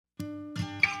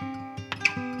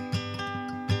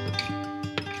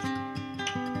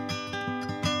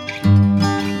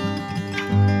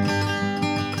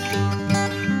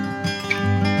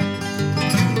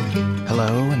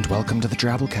Welcome to the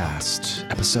Drabblecast,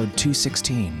 episode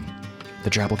 216.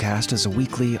 The Drabblecast is a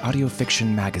weekly audio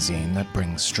fiction magazine that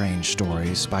brings strange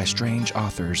stories by strange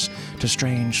authors to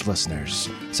strange listeners,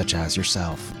 such as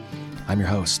yourself. I'm your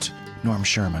host, Norm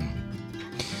Sherman.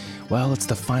 Well, it's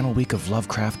the final week of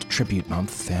Lovecraft Tribute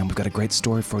Month, and we've got a great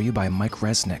story for you by Mike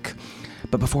Resnick.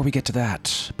 But before we get to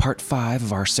that, part 5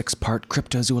 of our 6-part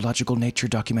cryptozoological nature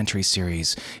documentary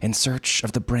series, In Search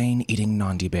of the Brain-Eating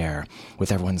Nandi Bear,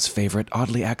 with everyone's favorite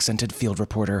oddly accented field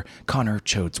reporter, Connor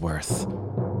Chodesworth.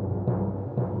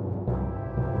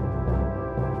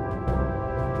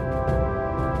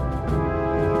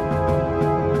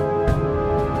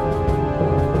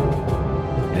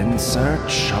 In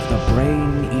Search of the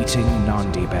Brain-Eating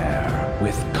Nandi Bear,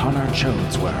 with Connor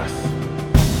Chodesworth.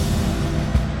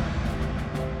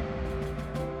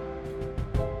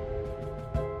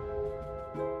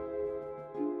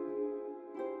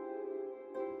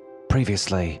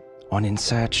 Previously, on In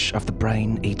Search of the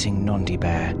Brain-Eating Nandi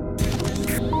Bear.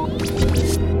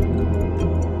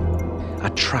 A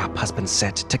trap has been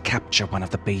set to capture one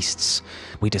of the beasts.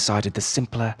 We decided the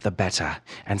simpler the better,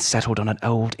 and settled on an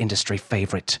old industry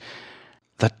favorite,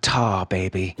 the tar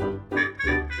baby.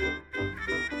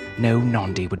 No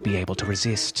Nandi would be able to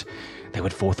resist. They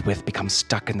would forthwith become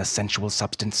stuck in the sensual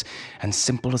substance, and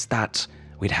simple as that,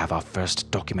 we'd have our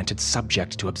first documented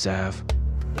subject to observe.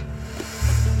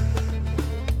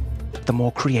 The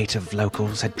more creative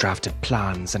locals had drafted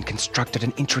plans and constructed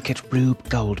an intricate Rube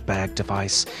Goldberg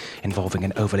device involving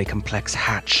an overly complex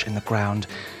hatch in the ground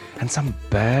and some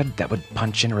bird that would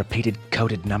punch in a repeated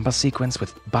coded number sequence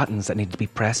with buttons that needed to be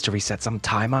pressed to reset some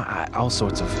timer, all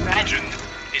sorts of... Imagine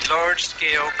a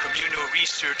large-scale communal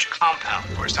research compound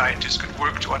where scientists could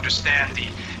work to understand the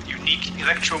unique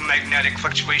electromagnetic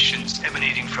fluctuations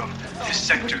emanating from this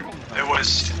sector. There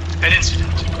was an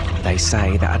incident. They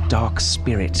say that a dark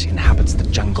spirit inhabits the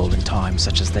jungle in times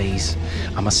such as these,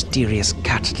 a mysterious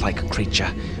cat-like creature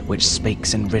which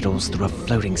speaks in riddles through a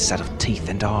floating set of teeth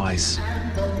and eyes.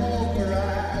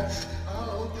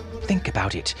 Think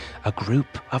about it, a group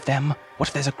of them? What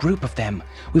if there's a group of them?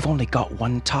 We've only got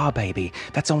one tar baby.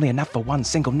 That's only enough for one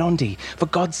single Nandi. For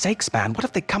God's sakes, man, what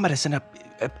if they come at us in a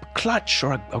clutch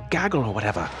or a gaggle or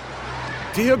whatever?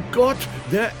 Dear God,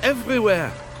 they're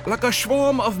everywhere! Like a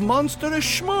swarm of monstrous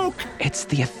smoke! It's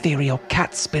the ethereal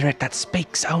cat spirit that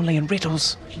speaks only in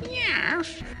riddles.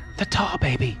 Yes. The tar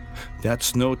baby.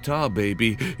 That's no tar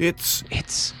baby, it's...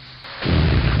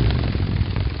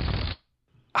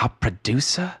 Our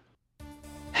producer?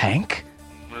 Hank?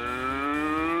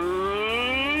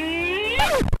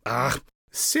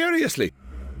 Seriously?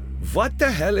 What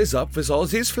the hell is up with all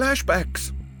these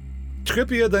flashbacks?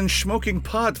 Trippier than smoking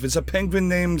pot with a penguin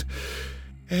named...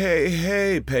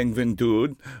 Hey, penguin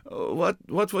dude.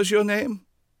 What was your name?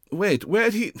 Wait,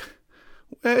 where'd he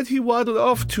waddle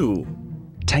off to?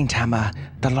 Tainthammer,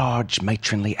 the large,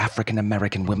 matronly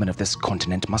African-American women of this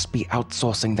continent must be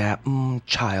outsourcing their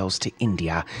childs to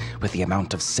India with the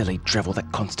amount of silly drivel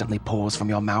that constantly pours from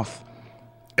your mouth.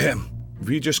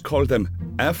 We just call them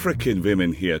African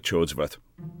women here, Chodesworth.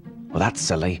 Well, that's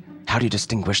silly. How do you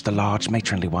distinguish the large,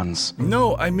 matronly ones?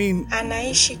 No, I mean...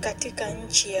 Anaishi katika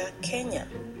nchi ya Kenya.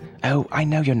 Oh, I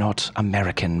know you're not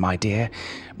American, my dear.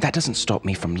 That doesn't stop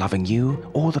me from loving you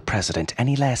or the president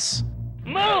any less.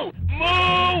 Moo!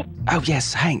 Oh,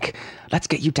 yes, Hank. Let's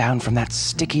get you down from that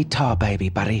sticky tar baby,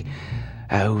 buddy.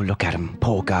 Oh, look at him,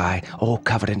 poor guy, all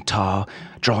covered in tar,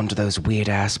 drawn to those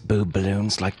weird-ass boob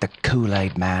balloons like the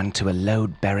Kool-Aid man to a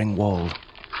load-bearing wall.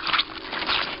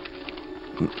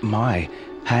 My...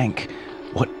 Hank,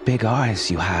 what big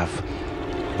eyes you have.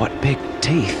 What big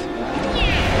teeth.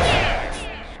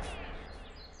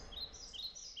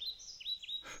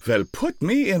 Well, put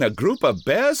me in a group of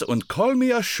bears and call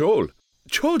me a shoal.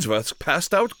 Chodesworth's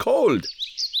passed out cold.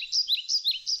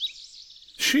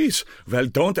 Jeez, well,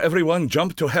 don't everyone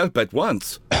jump to help at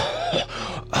once.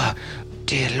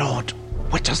 Dear Lord,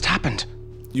 what just happened?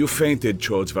 You fainted,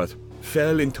 Chodesworth.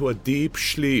 Fell into a deep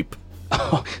sleep.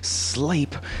 Oh,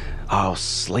 sleep. I'll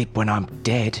sleep when I'm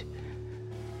dead.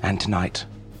 And tonight,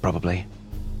 probably.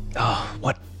 Oh,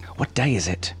 what day is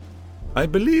it? I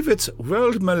believe it's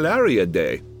World Malaria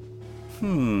Day.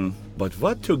 But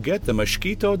what to get the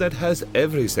mosquito that has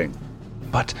everything?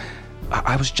 But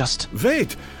I was just...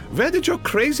 Wait! Where did your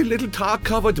crazy little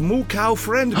tar-covered moo cow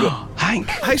friend go? Hank!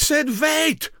 I said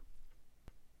wait!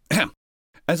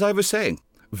 As I was saying,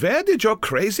 where did your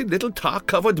crazy little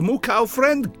tar-covered moo cow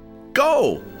friend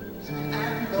go?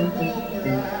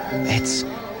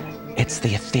 It's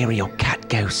the ethereal cat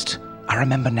ghost. I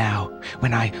remember now,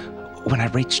 when I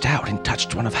reached out and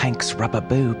touched one of Hank's rubber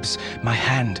boobs, my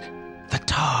hand, the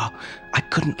tar, I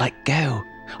couldn't let go.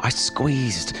 I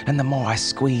squeezed, and the more I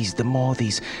squeezed, the more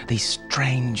these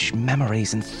strange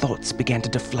memories and thoughts began to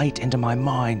deflate into my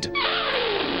mind.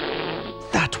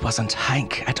 That wasn't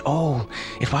Hank at all.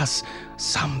 It was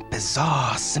some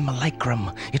bizarre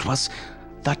simulacrum. It was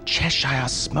the Cheshire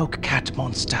smoke cat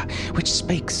monster, which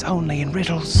speaks only in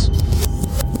riddles.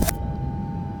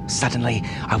 Suddenly,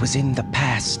 I was in the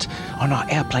past, on our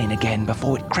airplane again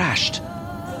before it crashed.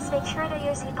 Please make sure that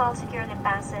your seatbelt is securely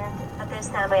fastened. At this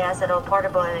time, I ask that all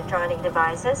portable electronic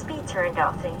devices be turned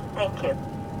off. Thank you.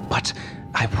 But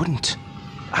I wouldn't.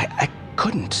 I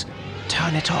couldn't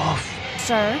turn it off.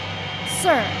 Sir?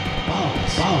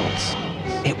 Balls.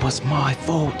 It was my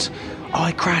fault.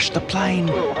 I crashed the plane.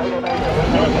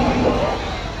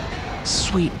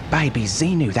 Sweet baby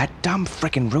Xenu, that dumb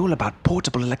frickin' rule about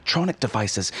portable electronic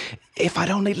devices. If I'd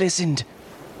only listened.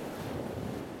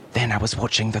 Then I was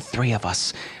watching the three of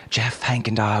us, Jeff, Hank,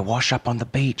 and I, wash up on the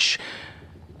beach.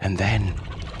 And then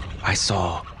I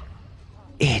saw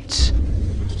it.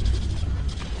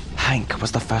 Hank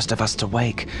was the first of us to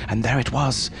wake, and there it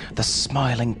was, the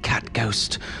smiling cat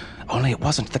ghost. Only it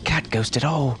wasn't the cat ghost at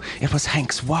all. It was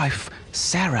Hank's wife,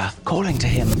 Sarah, calling to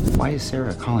him. Why is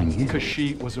Sarah calling you? Because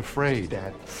she was afraid,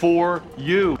 Dad. For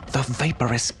you. The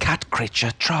vaporous cat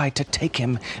creature tried to take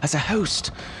him as a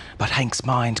host, but Hank's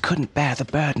mind couldn't bear the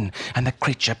burden, and the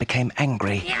creature became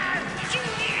angry.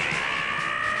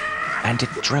 And it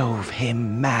drove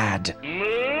him mad.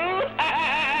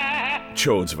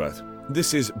 Chodsworth,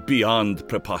 this is beyond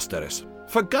preposterous.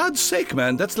 For God's sake,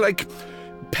 man, that's like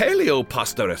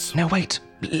paleoposterous. No, wait.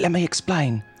 Let me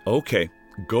explain. Okay,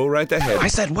 go right ahead. I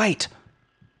said wait.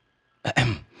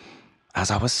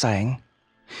 As I was saying,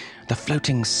 the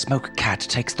floating smoke cat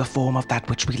takes the form of that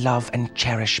which we love and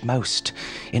cherish most,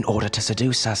 in order to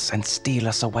seduce us and steal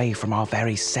us away from our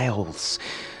very selves.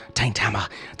 Taint Hammer,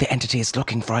 the entity is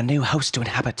looking for a new host to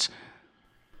inhabit.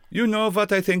 You know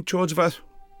what I think, Chodsworth?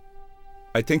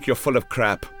 I think you're full of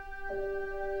crap.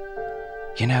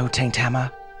 You know, Taint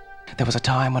Hammer, there was a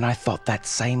time when I thought that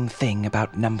same thing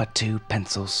about number 2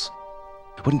 pencils.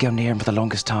 Wouldn't go near them for the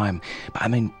longest time, but I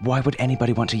mean, why would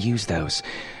anybody want to use those?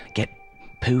 Get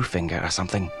poo finger or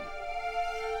something.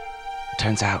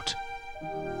 Turns out,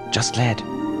 just lead.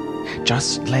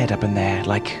 Just lead up in there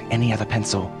like any other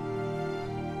pencil.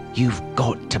 You've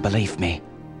got to believe me.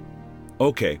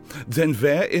 Okay, then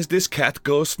where is this cat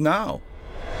ghost now?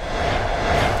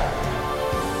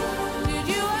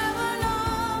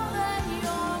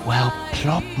 Well,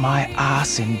 plop my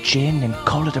ass in gin and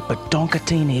call it a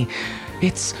badonkatini.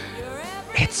 It's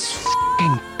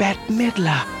f***ing Bette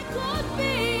Midler.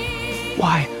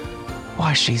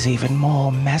 Why she's even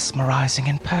more mesmerizing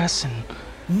in person.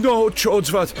 No,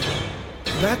 Chodsworth.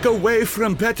 Back away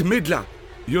from Bette Midler.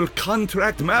 You'll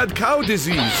contract mad cow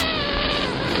disease.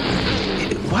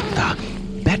 What the?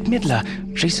 Bette Midler,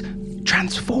 she's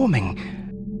transforming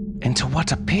into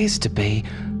what appears to be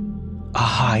a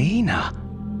hyena.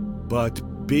 But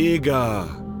bigger.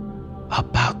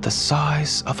 About the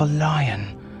size of a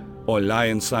lion. Or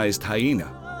lion-sized hyena.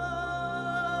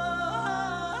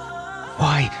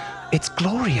 Why, it's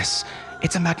glorious.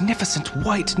 It's a magnificent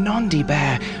white Nandi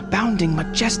bear bounding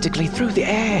majestically through the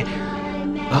air.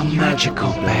 A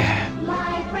magical bear.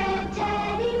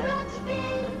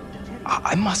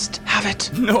 I must have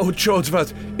it. No,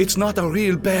 Chodsworth, it's not a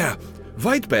real bear.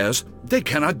 White bears, they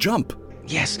cannot jump.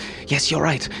 Yes, you're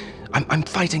right. I'm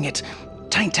fighting it.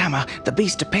 Taint Hammer, the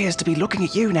beast appears to be looking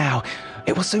at you now.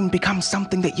 It will soon become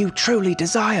something that you truly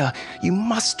desire. You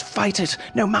must fight it,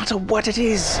 no matter what it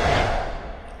is.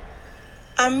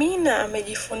 Amina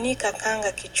amejifunika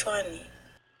kanga kichwani.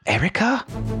 Erica?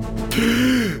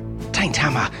 Taint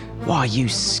Hammer, why, you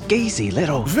skeezy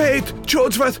little... Wait,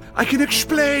 Chodsworth, I can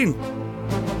explain.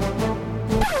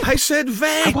 I said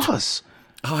wait. I was.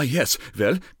 Ah, yes.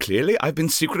 Well, clearly I've been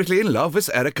secretly in love with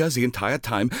Erica the entire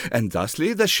time, and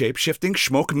thusly the shape-shifting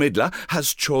Schmoke Midler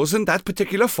has chosen that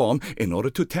particular form in order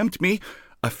to tempt me,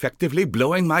 effectively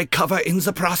blowing my cover in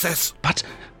the process.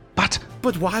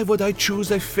 But why would I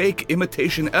choose a fake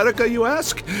imitation Erica, you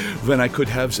ask? When I could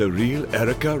have the real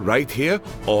Erica right here,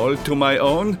 all to my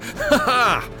own? Ha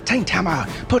ha! Taint Hammer,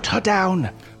 put her down.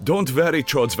 Don't worry,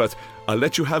 Chodsworth. I'll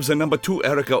let you have the number 2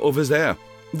 Erica over there.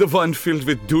 The one filled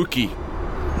with dookie.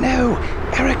 No,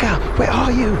 Erica, where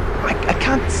are you? I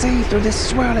can't see through this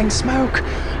swirling smoke.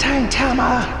 Taint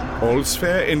Hammer. All's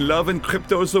fair in love and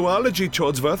cryptozoology,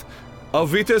 Chodsworth.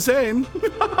 Auf Wiedersehen.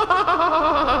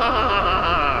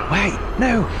 Wait,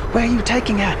 no, where are you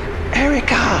taking her?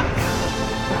 Erica!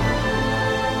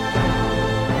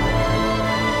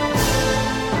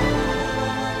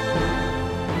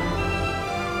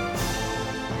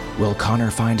 Will Connor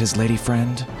find his lady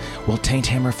friend? Will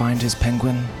Tainthammer find his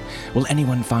penguin? Will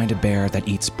anyone find a bear that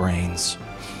eats brains?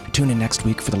 Tune in next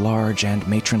week for the large and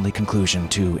matronly conclusion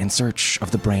to In Search of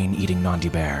the Brain-Eating Nandi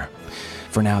Bear.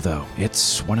 For now, though,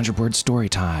 it's 100-word story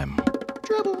time.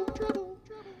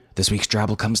 This week's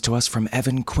Drabble comes to us from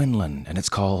Evan Quinlan, and it's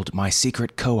called My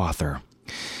Secret Co-Author.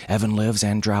 Evan lives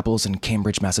and drabbles in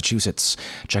Cambridge, Massachusetts.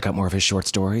 Check out more of his short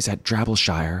stories at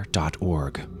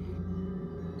drabbleshire.org.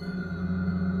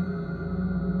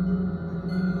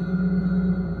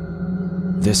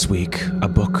 This week, a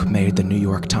book made the New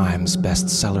York Times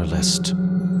bestseller list.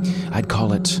 I'd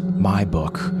call it my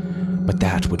book, but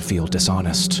that would feel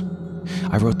dishonest.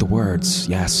 I wrote the words,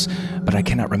 yes, but I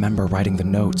cannot remember writing the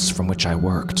notes from which I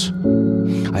worked.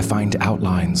 I find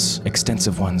outlines,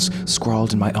 extensive ones,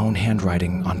 scrawled in my own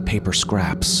handwriting on paper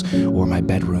scraps or my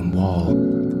bedroom wall.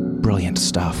 Brilliant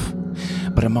stuff.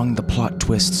 But among the plot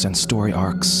twists and story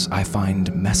arcs, I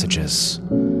find messages.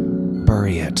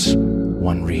 Bury it,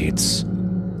 one reads.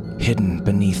 Hidden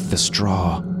beneath the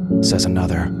straw, says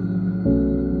another.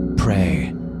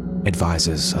 Pray,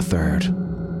 advises a third.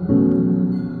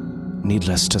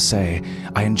 Needless to say,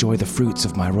 I enjoy the fruits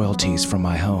of my royalties from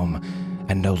my home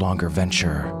and no longer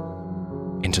venture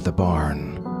into the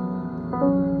barn.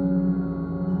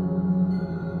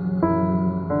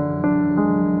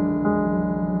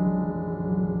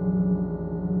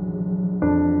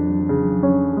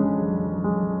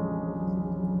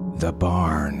 The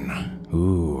barn.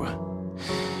 Ooh.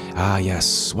 Ah,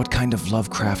 yes. What kind of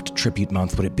Lovecraft tribute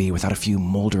month would it be without a few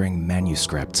moldering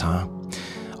manuscripts, huh?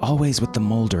 Always with the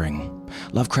moldering.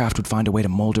 Lovecraft would find a way to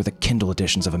molder the Kindle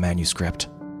editions of a manuscript.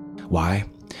 Why?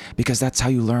 Because that's how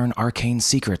you learn arcane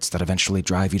secrets that eventually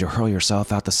drive you to hurl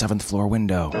yourself out the 7th floor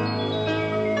window.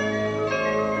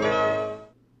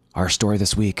 Our story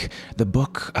this week, The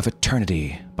Book of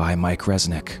Eternity by Mike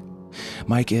Resnick.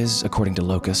 Mike is, according to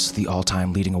Locus, the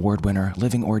all-time leading award winner,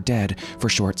 living or dead, for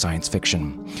short science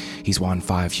fiction. He's won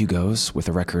 5 Hugos, with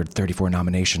a record 34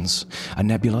 nominations, a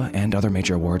Nebula, and other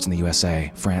major awards in the USA,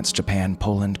 France, Japan,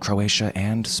 Poland, Croatia,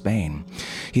 and Spain.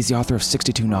 He's the author of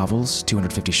 62 novels,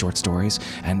 250 short stories,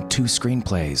 and 2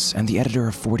 screenplays, and the editor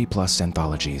of 40-plus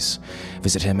anthologies.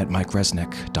 Visit him at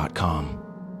mikeresnick.com.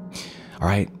 All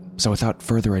right, so without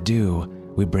further ado,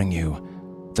 we bring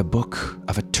you The Book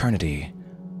of Eternity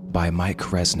by Mike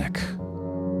Resnick.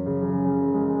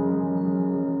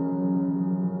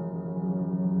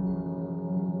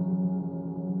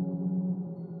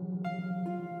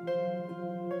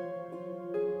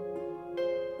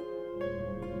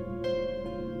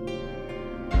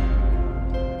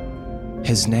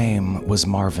 His name was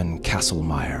Marvin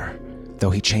Kasselmeier,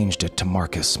 though he changed it to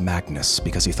Marcus Magnus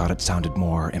because he thought it sounded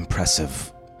more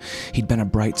impressive. He'd been a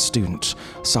bright student,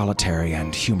 solitary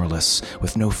and humorless,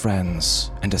 with no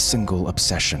friends and a single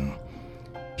obsession.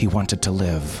 He wanted to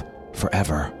live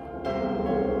forever.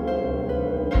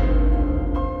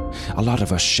 A lot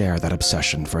of us share that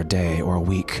obsession for a day or a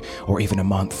week or even a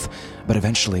month, but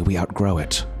eventually we outgrow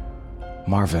it.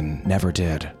 Marvin never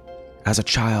did. As a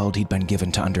child, he'd been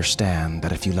given to understand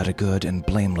that if you led a good and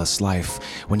blameless life,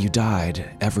 when you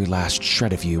died, every last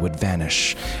shred of you would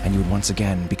vanish, and you would once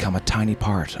again become a tiny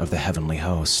part of the heavenly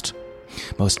host.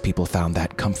 Most people found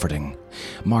that comforting.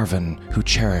 Marvin, who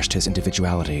cherished his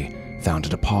individuality, found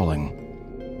it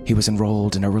appalling. He was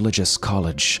enrolled in a religious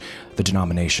college. The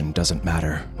denomination doesn't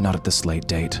matter, not at this late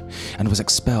date, and was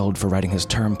expelled for writing his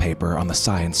term paper on the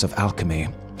science of alchemy.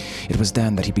 It was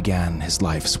then that he began his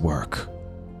life's work.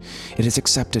 It is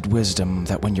accepted wisdom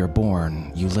that when you're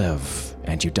born, you live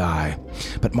and you die.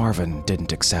 But Marvin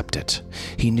didn't accept it.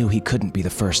 He knew he couldn't be the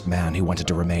first man who wanted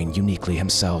to remain uniquely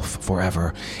himself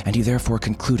forever, and he therefore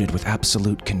concluded with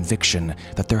absolute conviction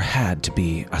that there had to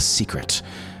be a secret,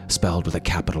 spelled with a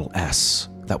capital S,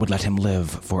 that would let him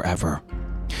live forever.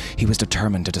 He was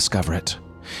determined to discover it.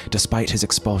 Despite his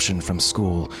expulsion from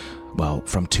school, well,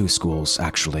 from 2 schools,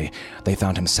 actually, they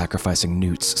found him sacrificing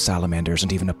newts, salamanders,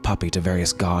 and even a puppy to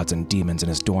various gods and demons in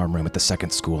his dorm room at the 2nd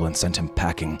school and sent him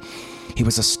packing. He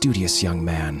was a studious young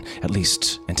man, at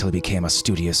least until he became a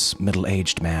studious,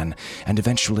 middle-aged man, and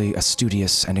eventually a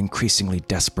studious and increasingly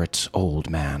desperate old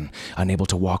man, unable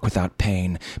to walk without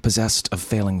pain, possessed of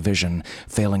failing vision,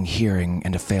 failing hearing,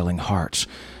 and a failing heart,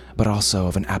 but also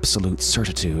of an absolute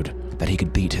certitude that he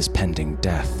could beat his pending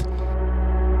death.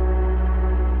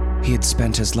 He had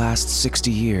spent his last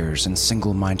 60 years in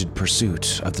single-minded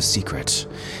pursuit of the secret.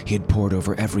 He had pored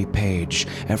over every page,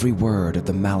 every word of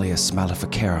the Malleus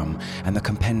Maleficarum and the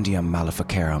Compendium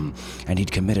Maleficarum, and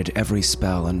he'd committed every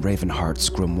spell in Ravenheart's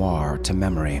grimoire to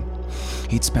memory.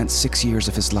 He'd spent 6 years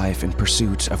of his life in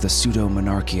pursuit of the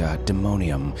Pseudo-Monarchia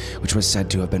Demonium, which was said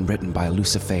to have been written by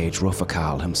Luciphage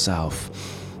Rofacal himself.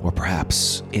 Or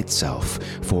perhaps itself,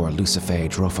 for Lucifer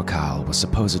Drofacal was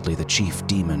supposedly the chief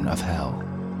demon of hell.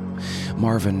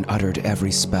 Marvin uttered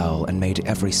every spell and made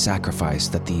every sacrifice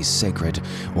that these sacred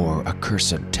or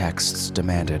accursed texts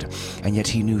demanded, and yet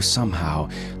he knew somehow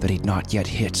that he'd not yet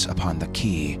hit upon the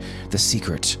key, the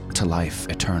secret to life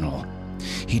eternal.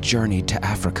 He journeyed to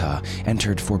Africa,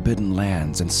 entered forbidden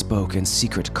lands, and spoke in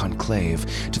secret conclave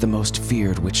to the most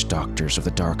feared witch doctors of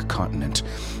the Dark Continent,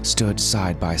 stood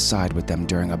side by side with them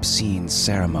during obscene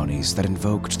ceremonies that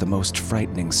invoked the most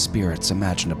frightening spirits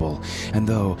imaginable, and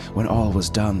though, when all was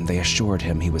done, they assured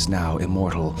him he was now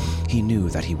immortal, he knew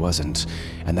that he wasn't,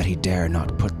 and that he dare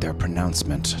not put their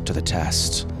pronouncement to the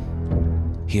test.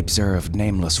 He observed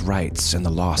nameless rites in the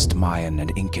lost Mayan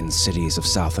and Incan cities of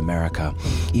South America,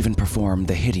 even performed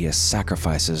the hideous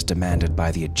sacrifices demanded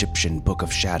by the Egyptian Book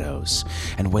of Shadows,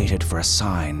 and waited for a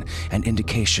sign, an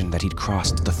indication that he'd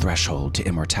crossed the threshold to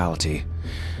immortality.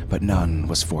 But none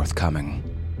was forthcoming.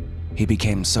 He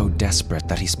became so desperate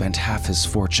that he spent half his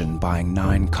fortune buying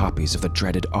 9 copies of the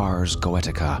dreaded Ars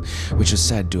Goetica, which is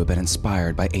said to have been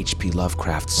inspired by H.P.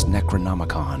 Lovecraft's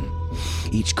Necronomicon.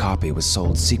 Each copy was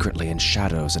sold secretly in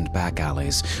shadows and back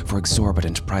alleys for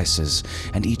exorbitant prices,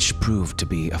 and each proved to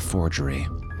be a forgery.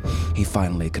 He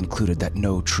finally concluded that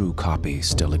no true copy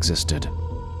still existed.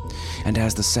 And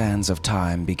as the sands of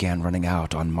time began running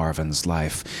out on Marvin's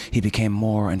life, he became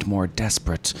more and more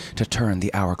desperate to turn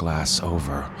the hourglass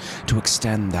over, to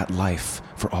extend that life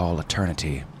for all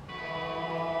eternity.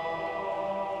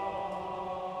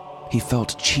 He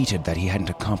felt cheated that he hadn't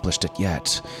accomplished it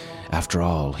yet. After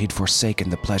all, he'd forsaken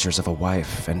the pleasures of a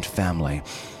wife and family.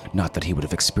 Not that he would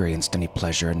have experienced any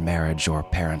pleasure in marriage or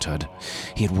parenthood.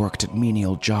 He had worked at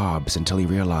menial jobs until he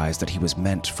realized that he was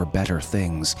meant for better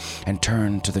things, and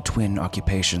turned to the twin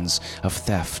occupations of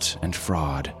theft and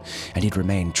fraud, and he'd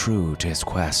remained true to his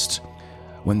quest.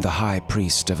 When the high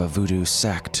priest of a voodoo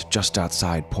sect just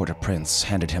outside Port-au-Prince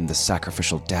handed him the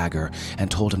sacrificial dagger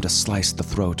and told him to slice the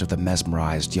throat of the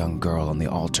mesmerized young girl on the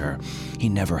altar, he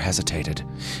never hesitated,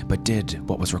 but did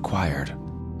what was required.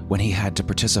 When he had to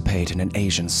participate in an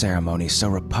Asian ceremony so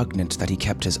repugnant that he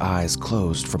kept his eyes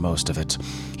closed for most of it,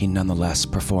 he nonetheless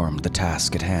performed the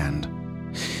task at hand.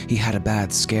 He had a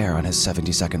bad scare on his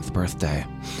 72nd birthday,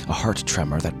 a heart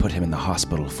tremor that put him in the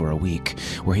hospital for a week,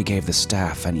 where he gave the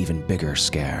staff an even bigger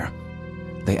scare.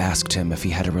 They asked him if he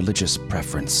had a religious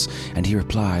preference, and he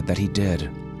replied that he did.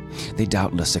 They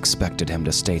doubtless expected him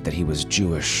to state that he was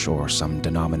Jewish or some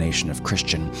denomination of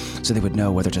Christian, so they would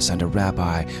know whether to send a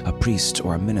rabbi, a priest,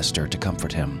 or a minister to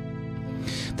comfort him.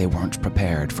 They weren't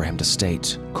prepared for him to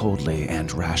state, coldly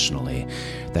and rationally,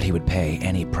 that he would pay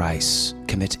any price,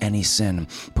 commit any sin,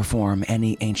 perform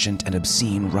any ancient and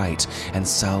obscene rite, and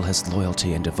sell his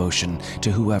loyalty and devotion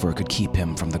to whoever could keep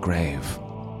him from the grave.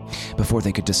 Before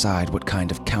they could decide what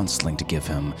kind of counseling to give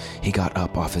him, he got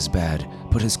up off his bed,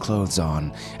 put his clothes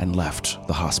on, and left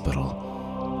the hospital.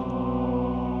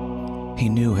 He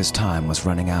knew his time was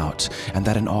running out, and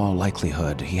that in all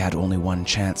likelihood he had only one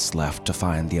chance left to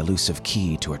find the elusive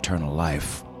key to eternal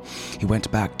life. He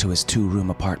went back to his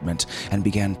 2-room apartment and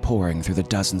began poring through the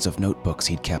dozens of notebooks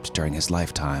he'd kept during his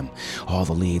lifetime, all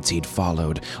the leads he'd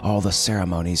followed, all the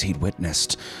ceremonies he'd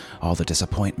witnessed, all the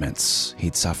disappointments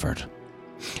he'd suffered.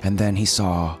 And then he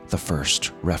saw the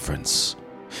first reference.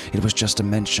 It was just a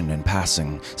mention in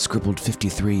passing, scribbled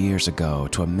 53 years ago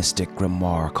to a mystic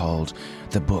grimoire called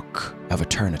The Book of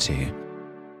Eternity.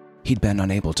 He'd been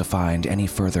unable to find any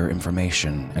further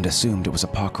information and assumed it was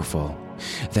apocryphal.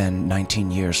 Then, 19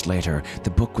 years later, the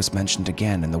book was mentioned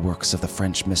again in the works of the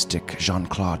French mystic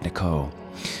Jean-Claude Nicot.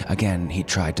 Again, he'd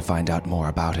tried to find out more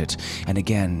about it, and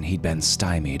again he'd been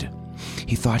stymied.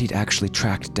 He thought he'd actually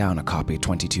tracked down a copy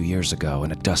 22 years ago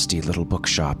in a dusty little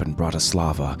bookshop in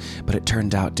Bratislava, but it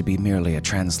turned out to be merely a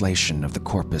translation of the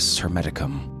Corpus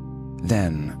Hermeticum.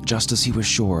 Then, just as he was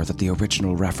sure that the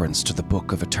original reference to the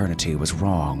Book of Eternity was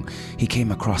wrong, he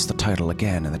came across the title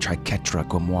again in the Triquetra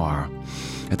Grimoire.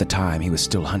 At the time, he was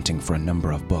still hunting for a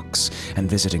number of books and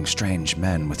visiting strange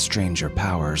men with stranger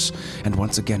powers, and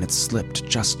once again it slipped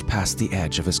just past the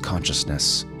edge of his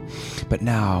consciousness. But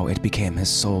now it became his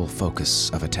sole focus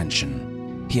of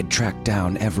attention. He had tracked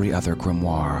down every other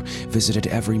grimoire, visited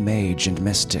every mage and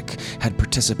mystic, had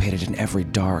participated in every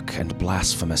dark and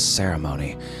blasphemous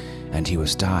ceremony, and he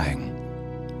was dying.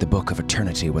 The Book of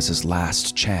Eternity was his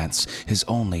last chance, his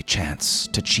only chance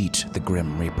to cheat the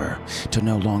Grim Reaper, to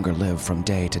no longer live from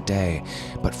day to day,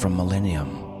 but from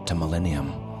millennium to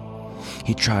millennium.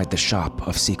 He tried the Shop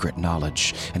of Secret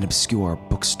Knowledge, an obscure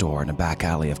bookstore in a back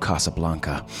alley of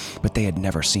Casablanca, but they had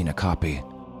never seen a copy.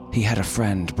 He had a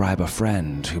friend bribe a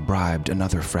friend who bribed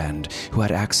another friend who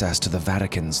had access to the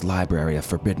Vatican's library of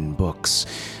forbidden books,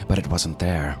 but it wasn't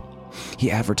there.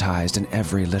 He advertised in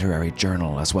every literary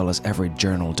journal as well as every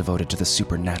journal devoted to the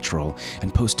supernatural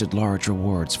and posted large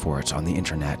rewards for it on the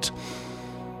internet.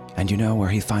 And you know where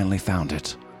he finally found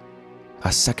it?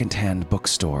 A second-hand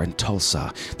bookstore in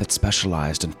Tulsa that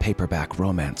specialized in paperback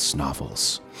romance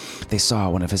novels. They saw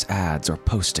one of his ads or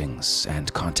postings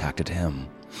and contacted him.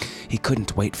 He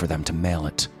couldn't wait for them to mail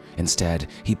it. Instead,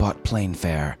 he bought plane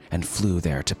fare and flew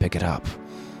there to pick it up.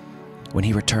 When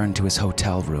he returned to his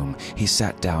hotel room, he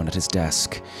sat down at his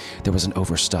desk. There was an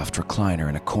overstuffed recliner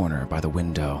in a corner by the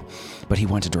window, but he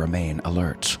wanted to remain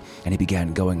alert, and he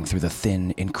began going through the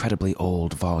thin, incredibly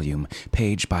old volume,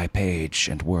 page by page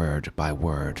and word by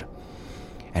word.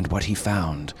 And what he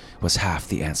found was half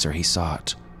the answer he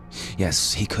sought.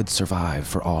 Yes, he could survive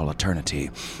for all eternity,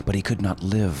 but he could not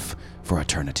live for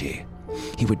eternity.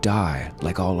 He would die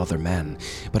like all other men,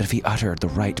 but if he uttered the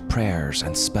right prayers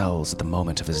and spells at the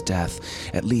moment of his death,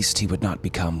 at least he would not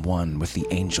become one with the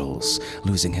angels,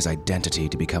 losing his identity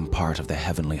to become part of the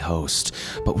heavenly host,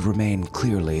 but would remain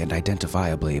clearly and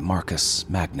identifiably Marcus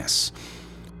Magnus.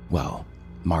 Well,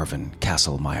 Marvin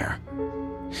Kasselmeier.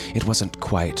 It wasn't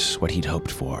quite what he'd hoped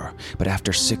for, but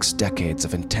after 6 decades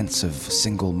of intensive,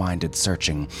 single-minded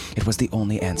searching, it was the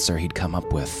only answer he'd come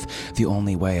up with, the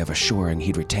only way of assuring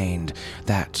he'd retained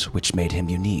that which made him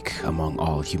unique among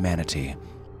all humanity.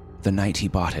 The night he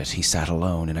bought it, he sat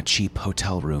alone in a cheap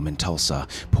hotel room in Tulsa,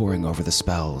 poring over the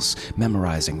spells,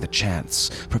 memorizing the chants,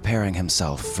 preparing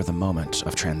himself for the moment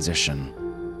of transition.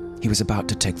 He was about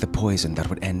to take the poison that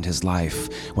would end his life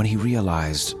when he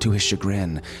realized, to his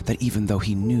chagrin, that even though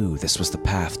he knew this was the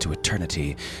path to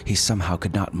eternity, he somehow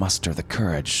could not muster the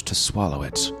courage to swallow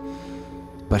it.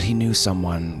 But he knew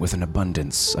someone with an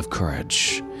abundance of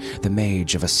courage, the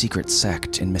mage of a secret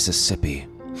sect in Mississippi.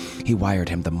 He wired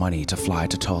him the money to fly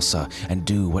to Tulsa and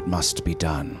do what must be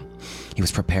done. He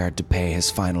was prepared to pay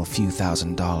his final few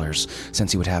 $1,000s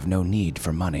since he would have no need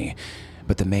for money,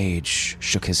 but the mage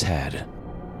shook his head.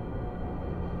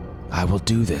 "I will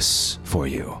do this for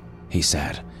you," he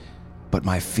said, "but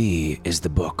my fee is the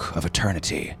Book of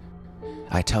Eternity.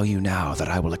 I tell you now that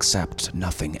I will accept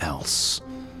nothing else."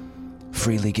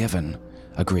 "Freely given,"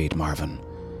 agreed Marvin.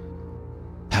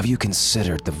 "Have you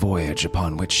considered the voyage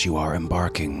upon which you are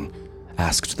embarking?"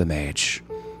 asked the mage.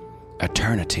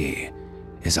 "Eternity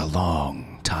is a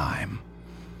long time."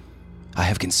 "I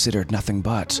have considered nothing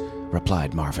but,"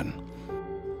 replied Marvin.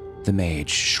 The mage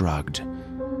shrugged.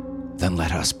 "Then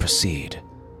let us proceed."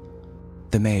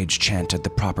 The mage chanted the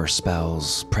proper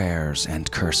spells, prayers, and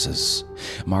curses.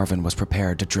 Marvin was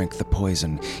prepared to drink the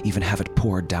poison, even have it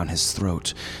poured down his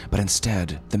throat, but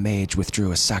instead, the mage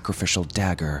withdrew a sacrificial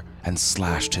dagger and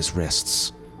slashed his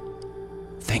wrists.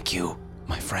 "Thank you,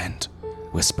 my friend,"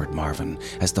 whispered Marvin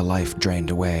as the life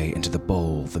drained away into the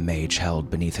bowl the mage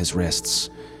held beneath his wrists.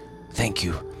 "Thank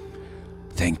you.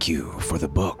 Thank you for the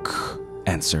book,"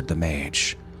 answered the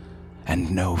mage.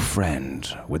 "And no friend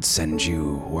would send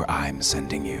you where I'm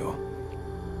sending you."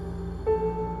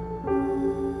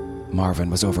 Marvin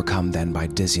was overcome then by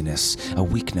dizziness, a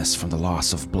weakness from the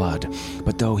loss of blood,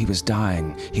 but though he was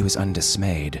dying, he was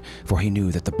undismayed, for he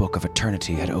knew that the Book of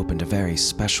Eternity had opened a very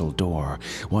special door,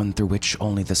 one through which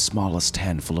only the smallest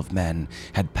handful of men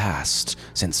had passed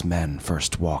since men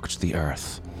first walked the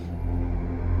earth.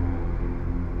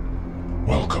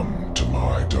 "Welcome to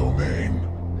my domain,"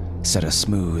 said a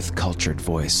smooth, cultured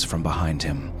voice from behind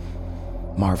him.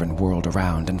 Marvin whirled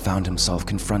around and found himself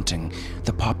confronting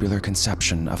the popular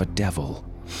conception of a devil.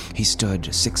 He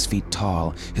stood 6 feet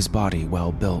tall, his body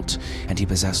well built, and he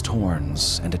possessed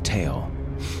horns and a tail.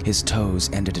 His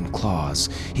toes ended in claws,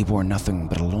 he wore nothing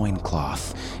but a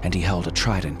loincloth, and he held a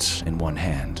trident in one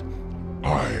hand.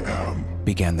 "I am,"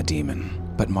 began the demon,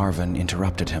 but Marvin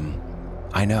interrupted him.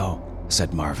 "I know,"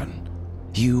 said Marvin.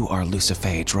 "You are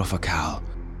Lucifer Drofakal."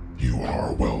 "You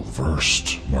are well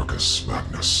versed, Marcus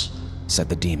Magnus," said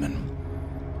the demon.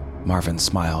 Marvin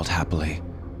smiled happily.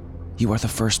 "You are the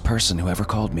first person who ever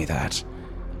called me that."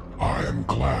 "I am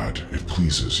glad it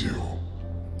pleases you."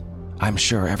 "I'm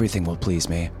sure everything will please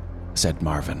me," said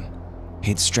Marvin.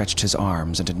 He'd stretched his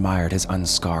arms and admired his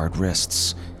unscarred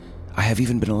wrists. "I have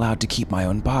even been allowed to keep my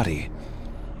own body."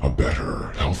 "A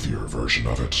better, healthier version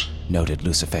of it," noted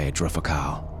Lucifer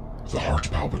Drofakal. "The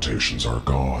heart palpitations are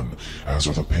gone, as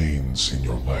are the pains in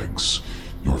your legs.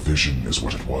 Your vision is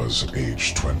what it was at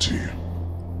age 20.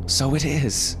 "So it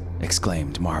is,"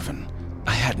 exclaimed Marvin.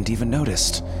 "I hadn't even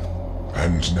noticed."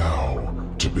 "And now,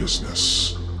 to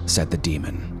business," said the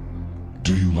demon.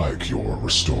 "Do you like your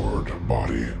restored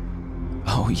body?"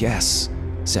 "Oh, yes,"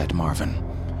 said Marvin.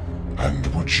 And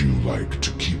would you like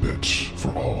to keep it for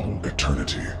all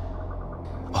eternity?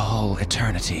 All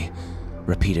eternity,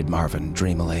 repeated Marvin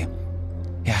dreamily.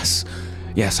 Yes,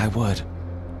 I would.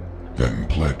 Then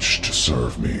pledge to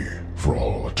serve me for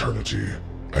all eternity,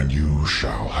 and you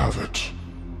shall have it.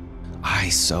 I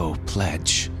so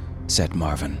pledge, said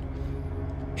Marvin.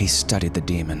 He studied the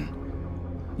demon.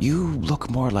 You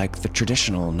look more like the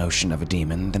traditional notion of a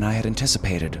demon than I had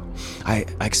anticipated. I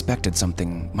expected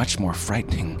something much more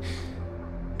frightening.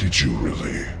 Did you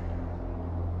really?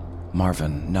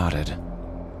 Marvin nodded.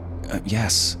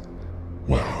 Yes.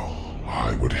 Well,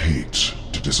 I would hate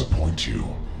to disappoint you,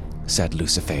 said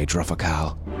Lucifer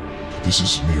Drofacal. This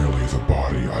is merely the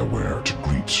body I wear to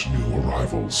greet new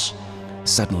arrivals.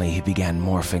 Suddenly he began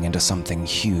morphing into something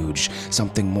huge,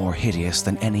 something more hideous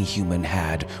than any human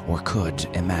had or could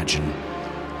imagine.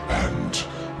 And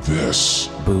this,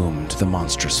 boomed the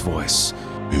monstrous voice,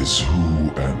 is who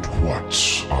and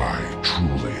what I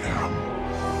truly am.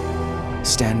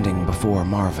 Standing before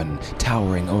Marvin,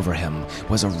 towering over him,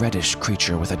 was a reddish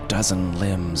creature with a dozen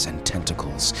limbs and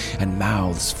tentacles, and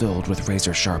mouths filled with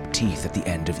razor-sharp teeth at the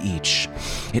end of each.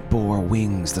 It bore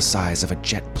wings the size of a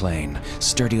jet plane,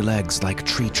 sturdy legs like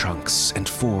tree trunks, and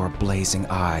 4 blazing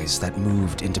eyes that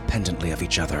moved independently of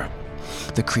each other.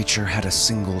 The creature had a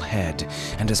single head,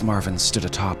 and as Marvin stood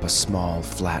atop a small,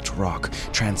 flat rock,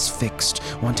 transfixed,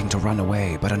 wanting to run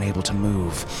away but unable to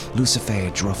move, Lucifer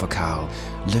Drofacal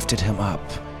lifted him up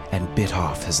and bit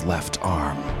off his left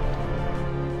arm.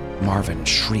 Marvin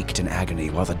shrieked in agony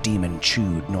while the demon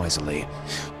chewed noisily.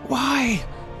 "Why?"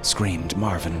 screamed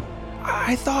Marvin.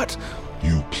 "I thought—"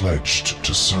 You pledged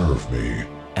to serve me,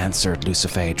 answered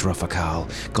Lucifer Drofacal,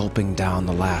 gulping down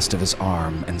the last of his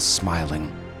arm and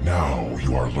smiling. Now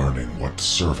you are learning what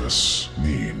service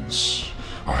means.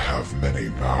 I have many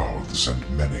mouths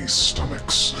and many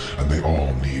stomachs, and they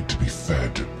all need to be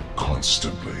fed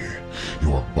constantly.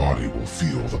 Your body will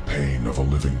feel the pain of a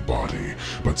living body,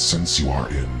 but since you are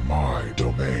in my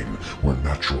domain, where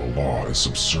natural law is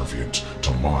subservient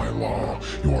to my law,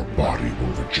 your body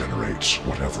will regenerate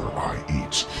whatever I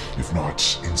eat, if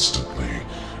not instantly,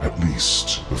 at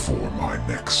least before my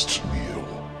next meal.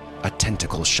 A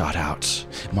tentacle shot out.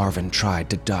 Marvin tried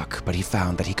to duck, but he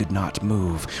found that he could not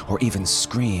move or even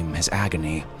scream his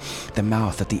agony. The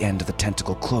mouth at the end of the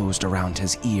tentacle closed around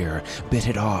his ear, bit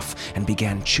it off, and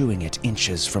began chewing it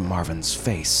inches from Marvin's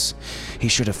face. He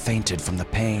should have fainted from the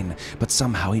pain, but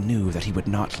somehow he knew that he would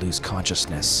not lose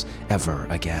consciousness ever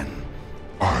again.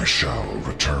 I shall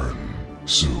return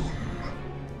soon,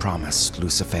 promised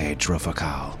Lucifer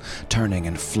Drofacal, turning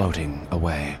and floating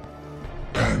away.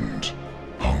 And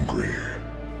hungry.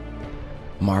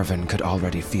 Marvin could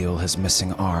already feel his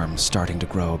missing arm starting to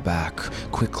grow back,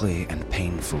 quickly and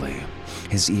painfully.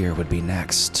 His ear would be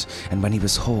next, and when he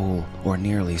was whole, or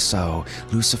nearly so,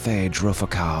 Lucifer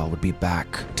Drofacal would be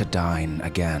back to dine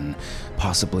again,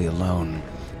 possibly alone,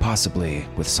 possibly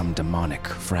with some demonic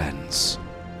friends.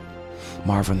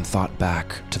 Marvin thought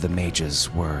back to the mage's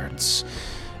words.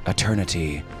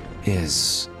 Eternity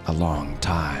is a long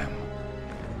time.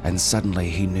 And suddenly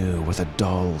he knew with a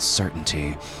dull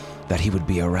certainty that he would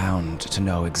be around to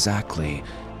know exactly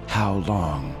how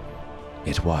long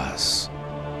it was.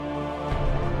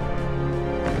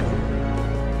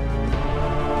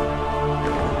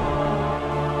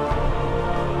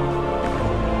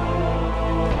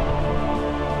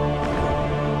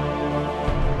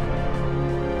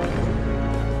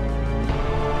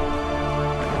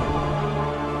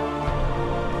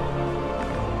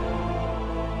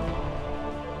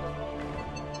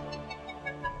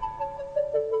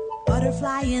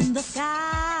 Butterfly in the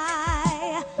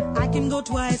sky, I can go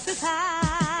twice as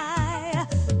high.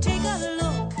 Take a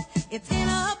look, it's in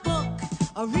a book,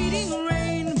 a reading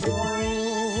rainbow.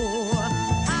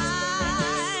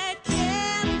 I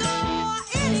can go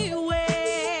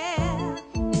anywhere,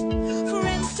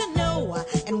 friends to know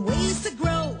and ways to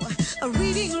grow, a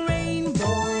reading rainbow.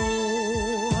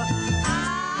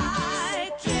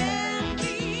 I can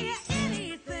be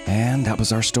anything. And that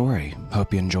was our story.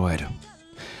 Hope you enjoyed.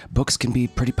 Books can be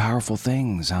pretty powerful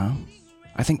things, huh?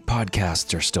 I think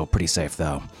podcasts are still pretty safe,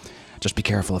 though. Just be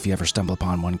careful if you ever stumble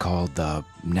upon one called the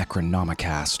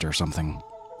Necronomicast or something.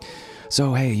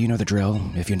 So, hey, you know the drill.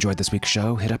 If you enjoyed this week's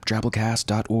show, hit up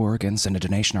Drabblecast.org and send a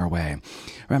donation our way.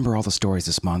 Remember, all the stories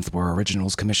this month were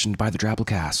originals commissioned by the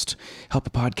Drabblecast. Help a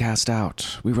podcast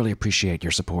out. We really appreciate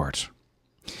your support.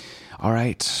 All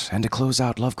right, and to close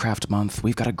out Lovecraft Month,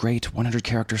 we've got a great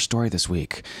 100-character story this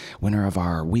week, winner of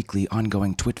our weekly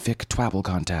ongoing Twitfic Twabble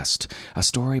contest, a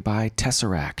story by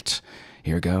Tesseract.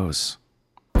 Here goes.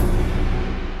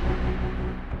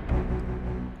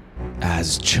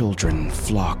 As children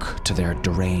flock to their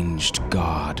deranged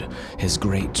god, his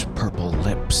great purple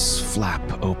lips flap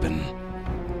open.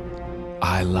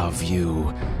 I love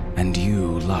you, and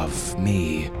you love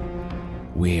me.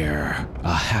 We're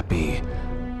a happy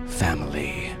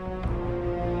family.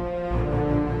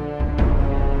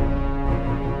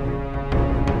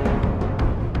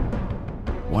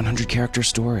 "100-character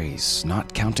stories,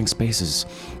 not counting spaces.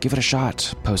 Give it a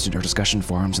shot. Post in our discussion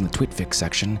forums in the TwitFix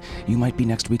section. You might be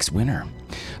next week's winner.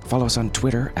 Follow us on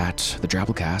Twitter at the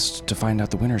Drabblecast to find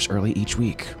out the winners early each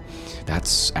week.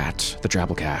 That's at the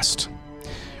Drabblecast.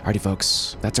 Alrighty,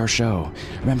 folks, that's our show.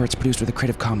 Remember, it's produced with a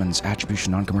Creative Commons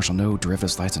Attribution Non-Commercial No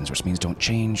Derivatives license, which means don't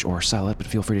change or sell it, but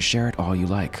feel free to share it all you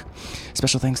like.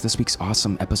 Special thanks to this week's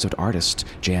awesome episode artist,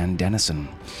 Jan Dennison.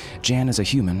 Jan is a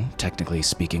human, technically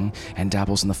speaking, and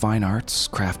dabbles in the fine arts,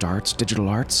 craft arts, digital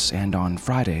arts, and on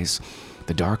Fridays,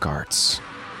 the dark arts.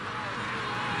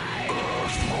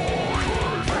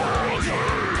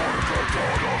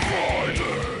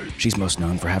 She's most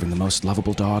known for having the most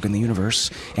lovable dog in the universe,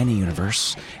 any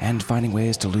universe, and finding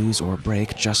ways to lose or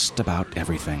break just about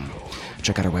everything.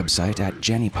 Check out our website at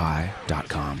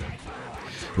jennypie.com.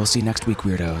 We'll see you next week,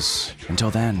 weirdos. Until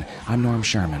then, I'm Norm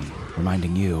Sherman,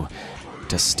 reminding you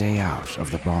to stay out of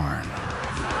the barn.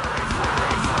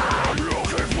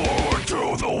 Looking forward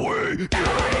to the weekend.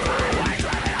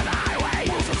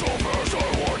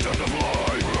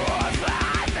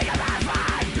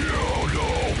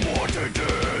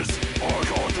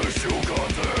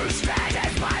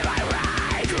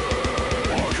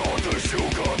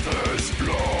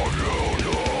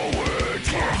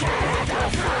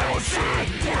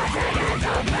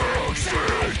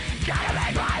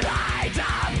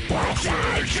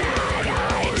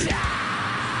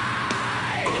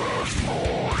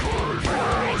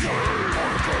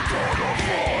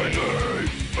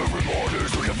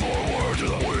 Everybody's looking forward to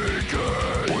the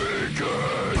weekend.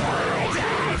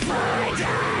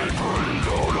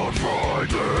 Out on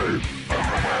Friday.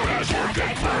 Everybody's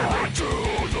looking forward to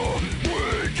the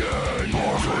weekend.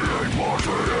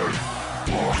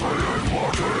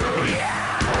 Partying.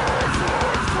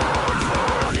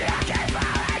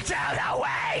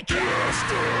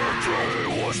 Yesterday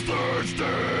was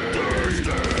Thursday.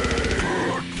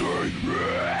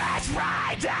 It's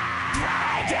Friday.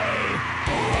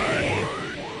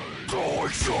 So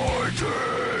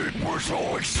excited. We're so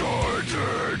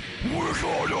excited. We're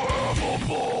gonna have a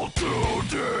ball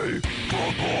today.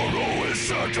 Tomorrow is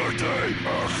Saturday.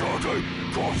 And Sunday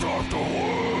comes afterwards.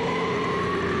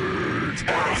 I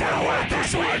don't want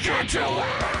this weekend to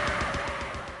end.